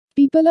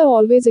People are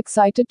always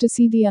excited to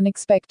see the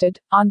unexpected,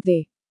 aren't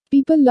they?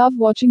 People love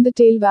watching the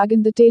tail wag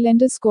and the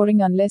tailenders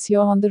scoring unless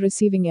you're on the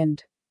receiving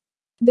end.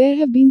 There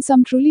have been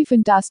some truly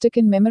fantastic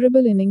and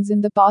memorable innings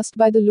in the past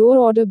by the lower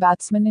order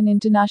batsmen in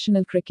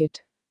international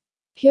cricket.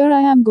 Here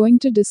I am going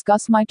to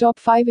discuss my top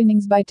 5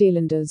 innings by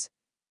tailenders.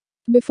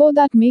 Before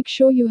that, make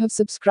sure you have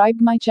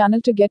subscribed my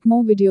channel to get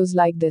more videos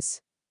like this.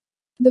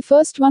 The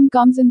first one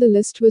comes in the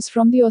list was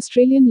from the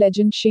Australian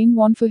legend Shane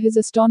Warne for his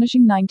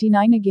astonishing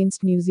 99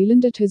 against New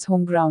Zealand at his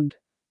home ground.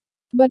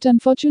 But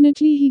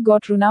unfortunately he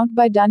got run out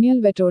by Daniel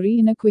Vettori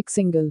in a quick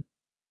single.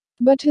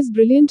 But his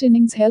brilliant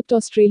innings helped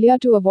Australia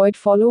to avoid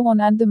follow-on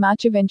and the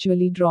match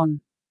eventually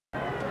drawn.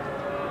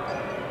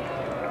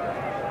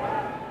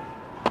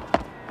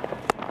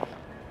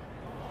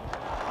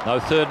 No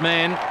third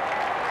man.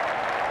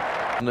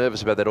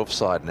 Nervous about that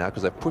offside now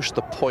because they've pushed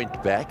the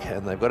point back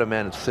and they've got a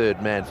man at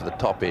third man for the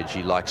top edge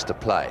he likes to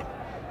play.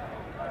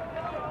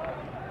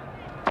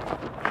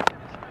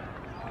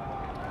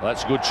 Well,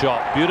 that's a good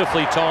shot.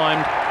 Beautifully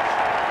timed.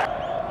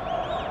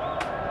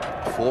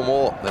 4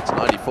 more. That's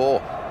 94.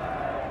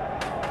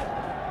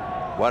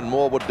 1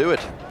 more would do it.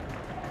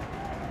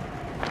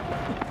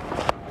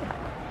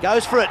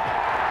 Goes for it.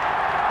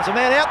 There's a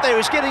man out there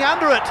who's getting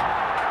under it.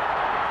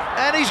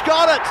 And he's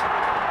got it.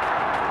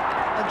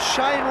 And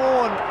Shane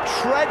Warne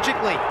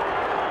tragically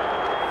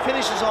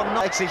finishes on...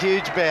 Makes a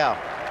huge bow.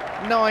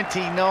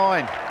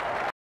 99.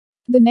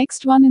 The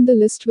next one in the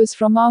list was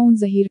from our own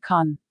Zaheer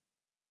Khan.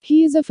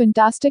 He is a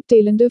fantastic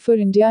tailender for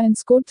India and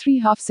scored 3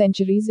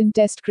 half-centuries in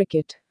Test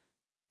cricket.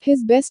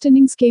 His best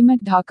innings came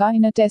at Dhaka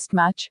in a Test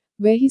match,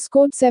 where he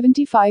scored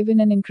 75 in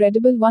an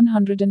incredible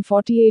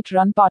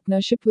 148-run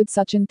partnership with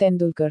Sachin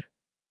Tendulkar.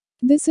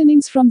 This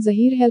innings from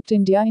Zaheer helped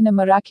India in a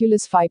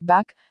miraculous fight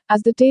back,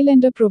 as the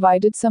tailender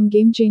provided some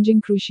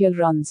game-changing crucial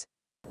runs.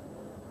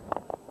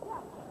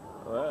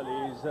 Well,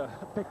 he's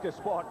picked a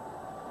spot,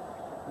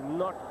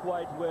 not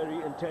quite where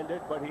he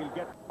intended, but he'll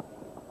get...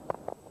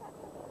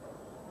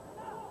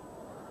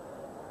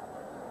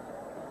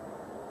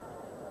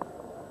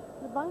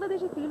 The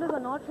Bangladeshi fielders are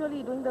not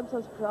really doing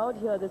themselves proud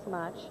here this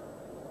match.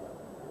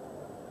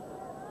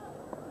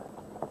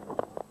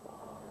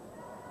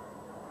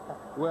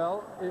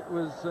 Well, it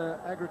was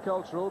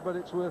agricultural, but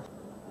it's worth...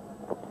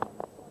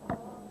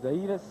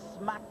 Zaheer has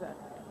smacked that.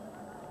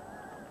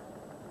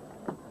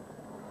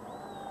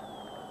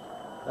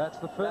 That's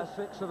the first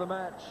 6 of the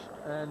match,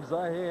 and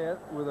Zaheer,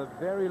 with a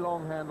very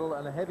long handle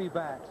and a heavy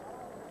bat,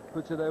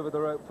 puts it over the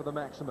rope for the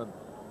maximum.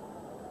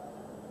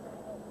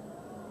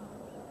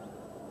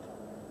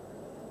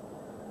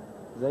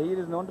 Zaheer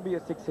is known to be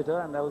a 6-hitter,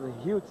 and that was a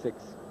huge 6.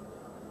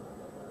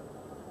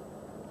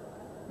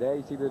 There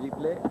you see the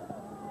replay.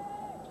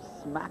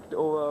 Smacked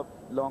over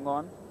long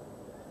on.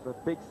 It's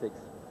a big 6.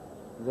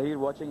 Zaheer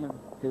watching him,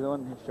 his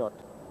own shot.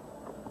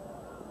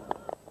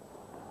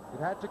 It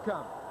had to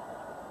come.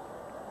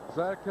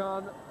 Zaheer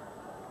Khan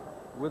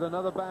with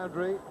another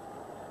boundary.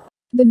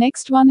 The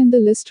next one in the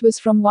list was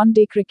from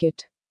one-day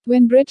cricket.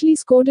 When Brettlee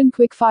scored in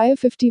quick-fire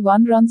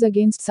 51 runs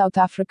against South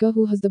Africa,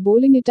 who has the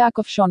bowling attack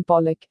of Sean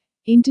Pollock,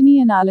 Anthony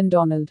and Alan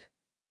Donald.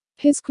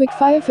 His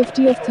quick-fire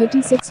 50 of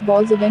 36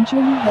 balls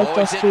eventually helped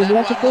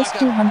Australia to post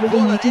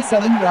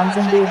 287 runs,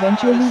 and they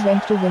eventually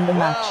went to win the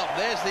match.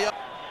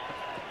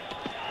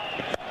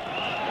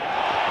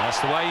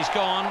 That's the way he's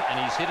gone, and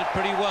he's hit it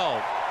pretty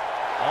well.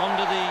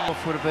 Onto the...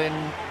 Would have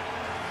been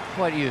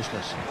quite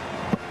useless.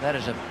 That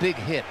is a big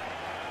hit.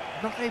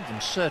 Not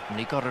even certain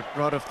he got it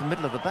right off the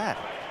middle of the bat.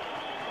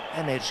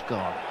 And it's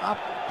gone up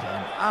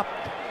and up.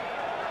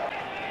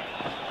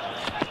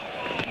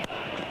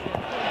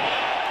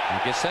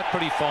 He gets that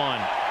pretty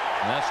fine.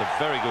 And that's a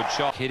very good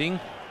shot. Hitting.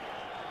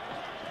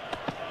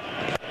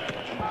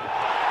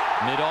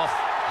 Mid-off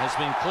has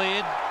been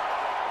cleared.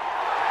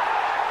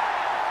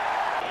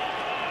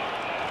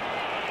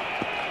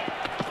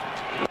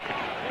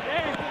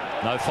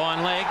 No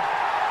fine leg.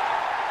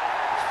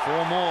 It's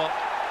 4 more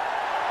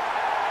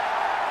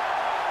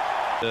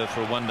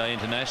for a one-day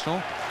international.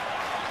 And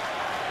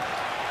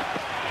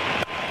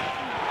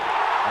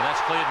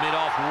that's cleared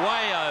mid-off,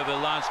 way over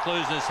Lance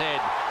Klusener's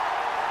head.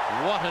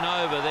 What an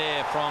over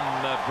there from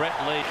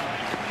brettlee.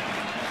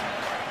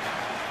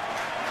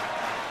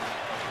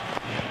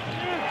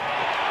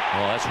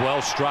 Well, that's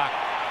well struck.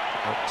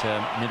 But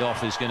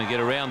mid-off is going to get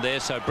around there.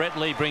 So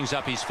brettlee brings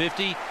up his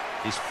 50,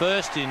 his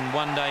first in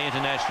one-day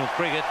international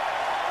cricket.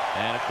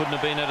 And it couldn't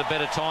have been at a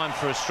better time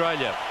for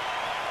Australia.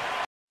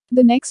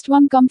 The next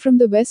one come from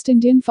the West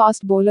Indian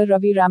fast bowler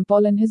Ravi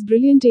Rampaul and his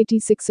brilliant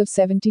 86 of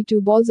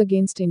 72 balls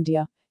against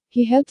India.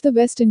 He helped the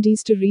West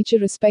Indies to reach a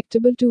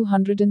respectable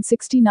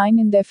 269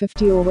 in their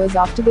 50 overs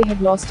after they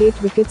had lost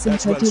 8 wickets in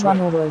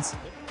 31 overs.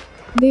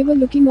 They were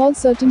looking all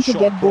certain to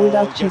get bowled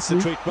out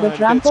cheaply, but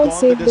Rampaul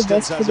saved the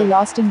best for the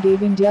last and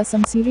gave India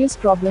some serious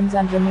problems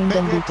and remained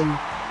unbeaten.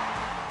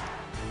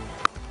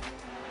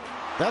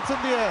 That's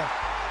in the air,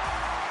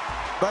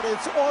 but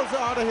it's also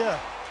out of here.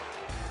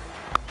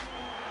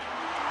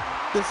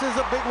 This is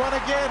a big one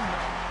again.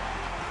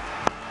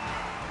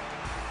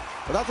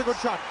 But that's a good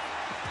shot.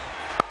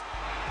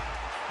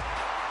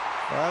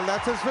 Well,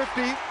 that's his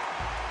 50.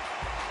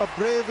 A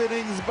brave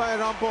innings by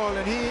Rampaul,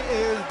 and he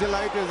is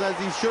delighted, as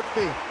he should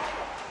be.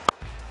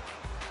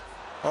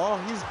 Oh,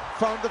 he's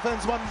found the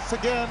fence once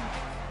again.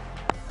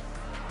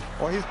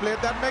 Oh, he's played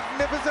that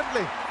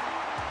magnificently.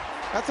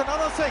 That's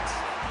another 6.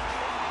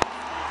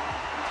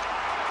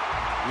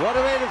 What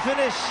a way to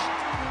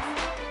finish.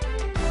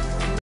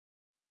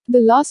 The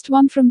last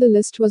one from the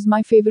list was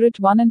my favorite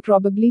one and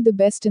probably the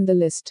best in the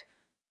list.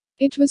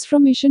 It was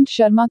from Ishanth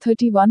Sharma,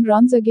 31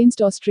 runs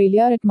against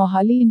Australia at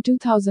Mohali in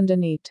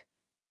 2008.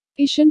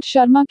 Ishanth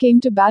Sharma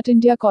came to bat.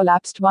 India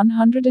collapsed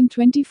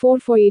 124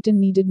 for 8 and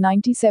needed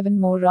 97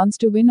 more runs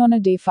to win on a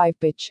day 5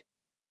 pitch.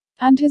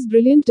 And his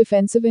brilliant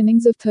defensive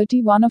innings of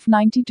 31 of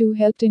 92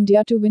 helped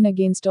India to win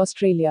against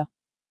Australia.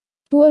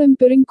 Poor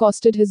umpiring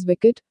costed his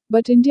wicket,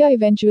 but India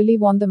eventually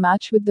won the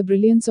match with the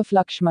brilliance of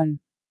Lakshman.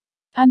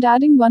 And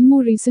adding one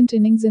more recent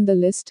innings in the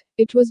list,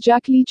 it was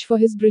Jack Leach for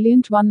his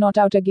brilliant one not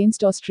out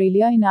against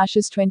Australia in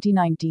Ashes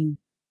 2019.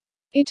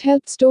 It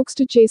helped Stokes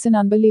to chase an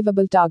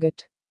unbelievable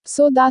target.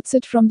 So that's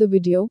it from the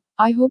video.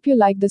 I hope you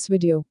like this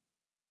video.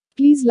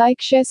 Please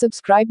like, share,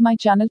 subscribe my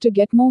channel to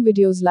get more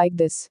videos like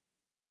this.